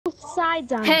hide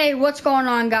them. Hey, what's going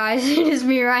on, guys? It is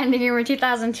me, Ryan the Gamer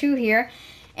 2002 here,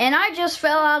 and I just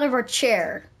fell out of a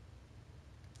chair.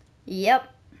 Yep,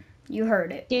 you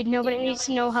heard it. Dude, nobody needs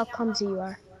to know how clumsy you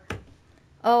are.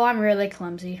 Oh, I'm really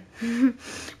clumsy.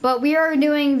 But we are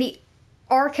doing the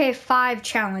RK5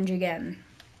 challenge again.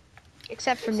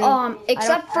 Except for me.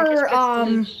 Except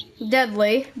for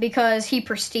Deadly, because he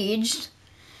prestiged.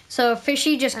 So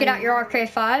Fishy, just get out your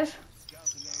RK5.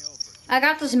 I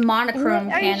got this monochrome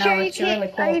camo, it's really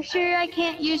cool. Are you sure I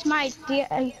can't use my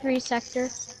DeadlyPrecision6 sector?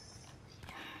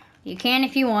 You can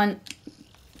if you want.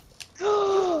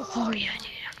 Oh yeah, dude,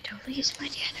 I'm totally using my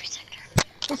DeadlyPrecision6 sector.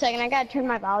 One second, I gotta turn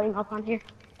my volume up on here.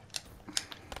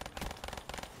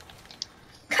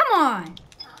 Come on!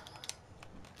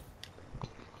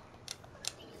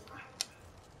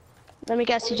 Let me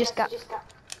guess, you just got...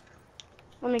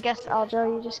 Let me guess,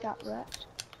 Aljo, you just got wrecked.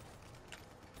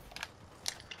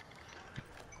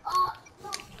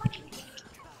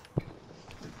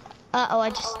 Uh-oh, I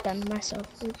just stunned myself.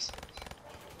 Oops.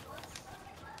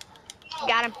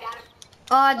 Got him.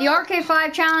 The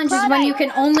RK5 challenge is when you can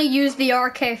only use the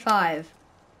RK5.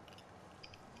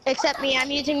 Except me, I'm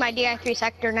using my DI3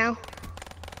 sector now.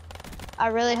 I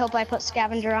really hope I put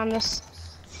scavenger on this.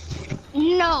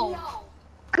 No!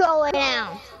 Go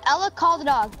down. Ella, call the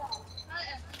dog.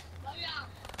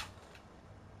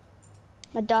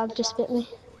 My dog just bit me.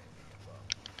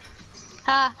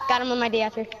 Ha, got him with my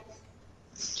DI3.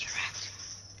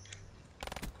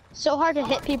 So hard to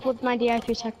hit people with my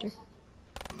DI3 sector.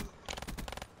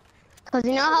 Cause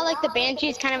you know how like the Banshee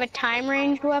is kind of a time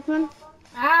ranged weapon?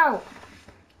 Ow!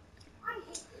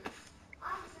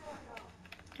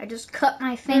 I just cut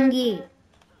my thingy.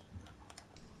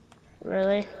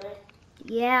 Really?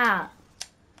 Yeah.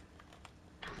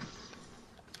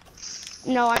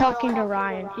 No, I'm talking to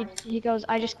Ryan. He goes,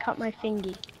 I just cut my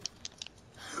thingy.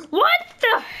 What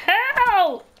the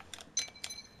hell?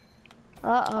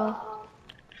 Uh-oh.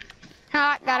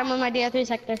 Ha, got him with my DI3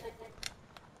 sector.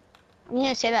 I'm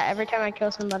gonna say that every time I kill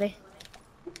somebody.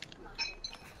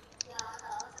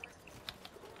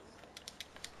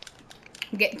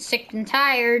 I'm getting sick and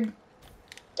tired.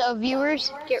 So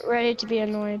viewers, get ready to be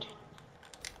annoyed.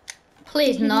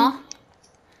 Please, no.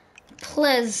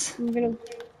 Please.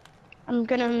 I'm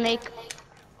gonna make,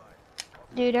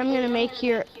 dude, I'm gonna make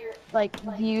your, like,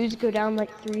 views go down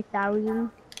like 3,000.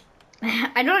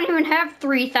 I don't even have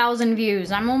 3,000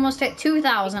 views. I'm almost at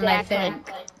 2,000, Exactly. I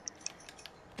think.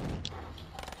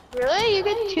 Really? You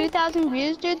get 2,000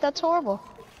 views, dude? That's horrible.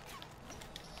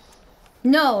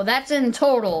 No, that's in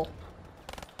total.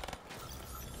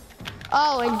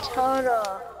 Oh, in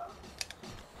total.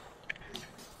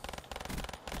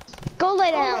 Go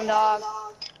lay down, dog.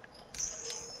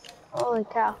 Holy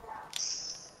cow.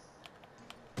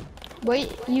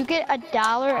 Wait, you get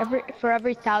 $1 for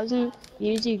every 1,000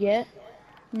 views you get?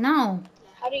 No.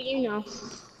 How do you know?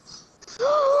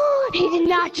 He did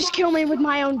not just kill me with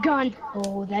my own gun.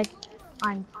 Oh,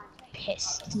 I'm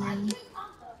pissed, man.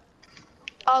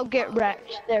 I'll get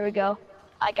wrecked. There we go.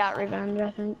 I got revenge, I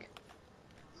think.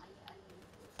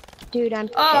 Dude, I'm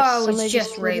pissed. Oh, Somebody it's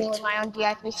just killed me raped. with my own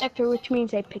DI3 sector, which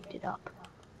means they picked it up.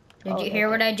 Did you hear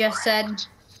what I just said?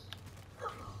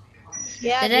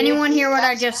 Yeah, Did anyone hear what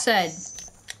I just said?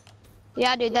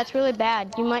 Yeah, dude, that's really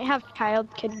bad. You might have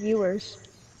child kid viewers.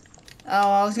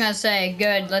 Oh, I was gonna say,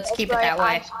 good, let's keep it that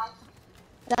way.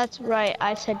 That's right,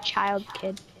 I said child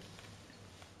kid.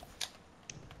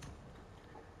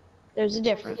 There's a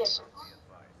difference.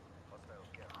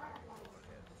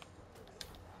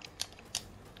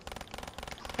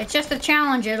 It's just a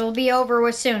challenge, it'll be over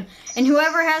with soon. And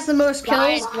whoever has the most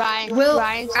kills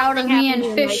Ryan, out of me and something happened to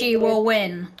your Fishy mic, will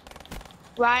win.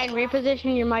 Ryan,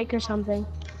 reposition your mic or something.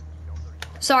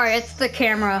 Sorry, it's the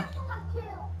camera.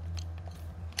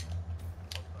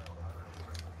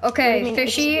 Okay,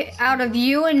 Fishy, out of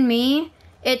you and me,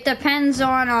 it depends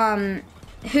on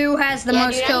who has the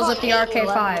most kills with the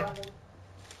RK5.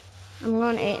 I'm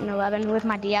going 8 and 11 with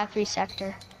my DI3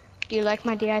 sector. Do you like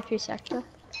my DI3 sector?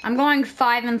 I'm going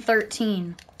 5 and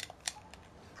 13.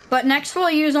 But next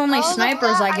we'll use only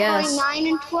snipers, I guess. I'm going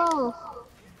 9 and 12.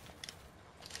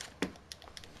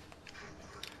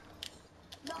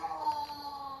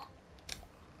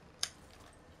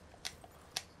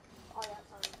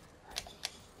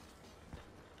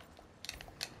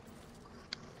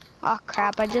 Oh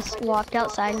crap, I just walked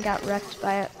outside and got wrecked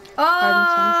by it.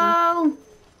 Oh!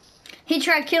 He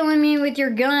tried killing me with your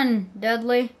gun,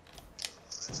 Deadly.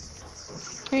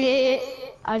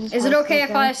 Is it okay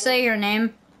if I say your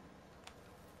name?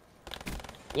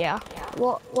 Yeah.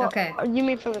 Well, okay. You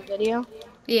mean for the video?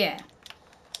 Yeah.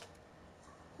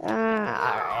 Alright,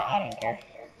 I don't care.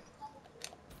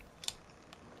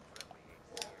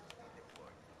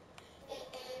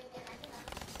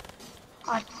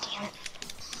 God damn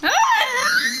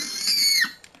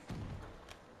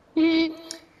it.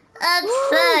 I'm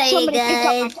sorry, Somebody picked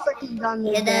up my guys. freaking gun.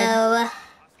 You know,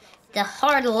 the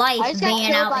hard life I just got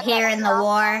being killed out by here in the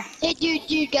war. Hey,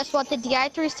 dude, guess what? The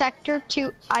DI3 sector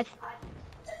 2,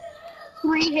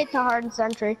 3 hit the hardened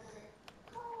sentry.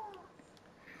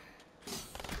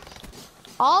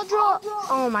 I'll draw.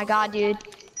 Oh my god, dude.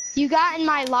 You got in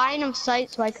my line of sight,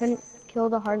 so I couldn't kill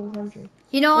the hardened sentry.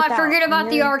 You know, I forget about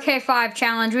the RK5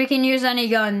 challenge. We can use any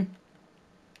gun.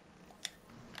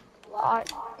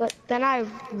 But then I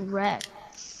wreck.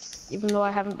 Even though I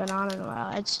haven't been on in a while,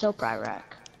 I'd still probably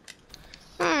wreck.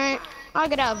 Alright, I'll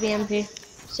get out of VMP.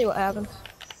 See what happens.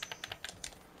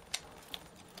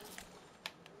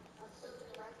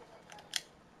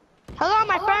 Hello,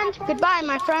 my friend. Goodbye,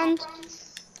 my friend.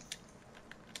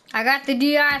 I got the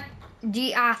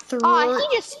DI3. Oh,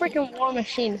 he just freaking war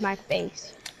machined my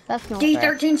face. That's no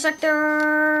fair. D13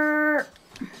 sector.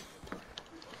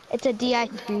 It's a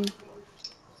DI3.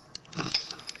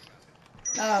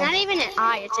 Oh. Not even an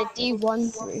I, it's a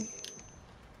D13.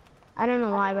 I don't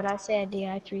know why, but I say a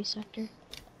DI3 sector.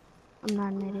 I'm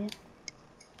not an idiot.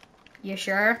 You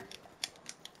sure?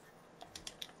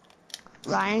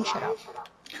 Ryan, shut up.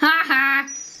 Haha.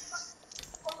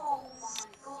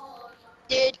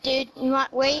 Dude,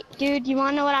 you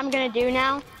wanna know what I'm gonna do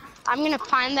now? I'm gonna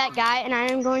find that guy and I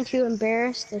am going to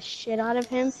embarrass the shit out of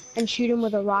him and shoot him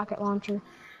with a rocket launcher.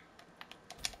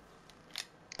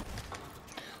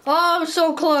 Oh, I'm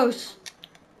so close.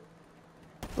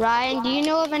 Ryan, do you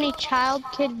know of any child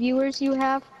kid viewers you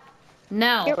have?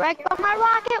 No. Get wrecked by my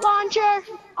rocket launcher!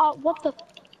 Oh, what the?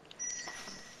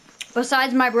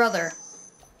 Besides my brother.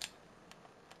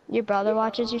 Your brother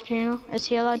watches your channel? Is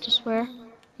he allowed to swear?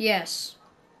 Yes.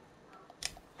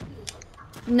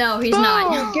 No, he's Boom!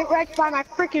 not. Get wrecked by my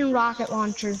freaking rocket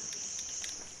launcher.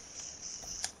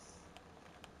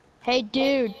 Hey,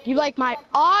 dude, you like my...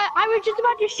 Oh, I was just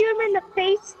about to shoot him in the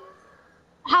face.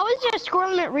 How is your score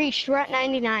limit reached? We're at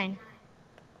 99.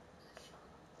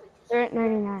 They're at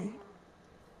 99.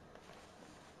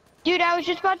 Dude, I was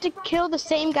just about to kill the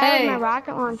same guy with my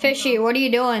rocket launcher. Fishy, what are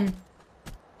you doing?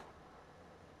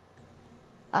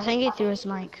 I think he threw his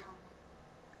mic.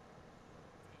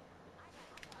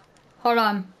 Hold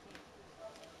on.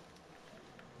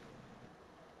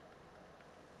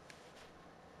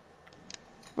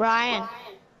 Ryan.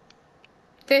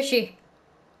 Fishy.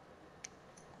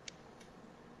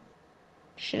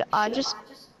 Should I just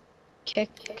kick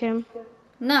him?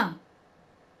 No.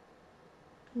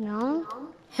 No?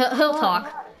 He'll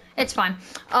talk. It's fine.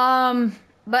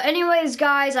 But anyways,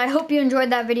 guys, I hope you enjoyed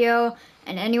that video.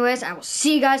 And anyways, I will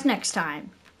see you guys next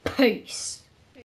time. Peace.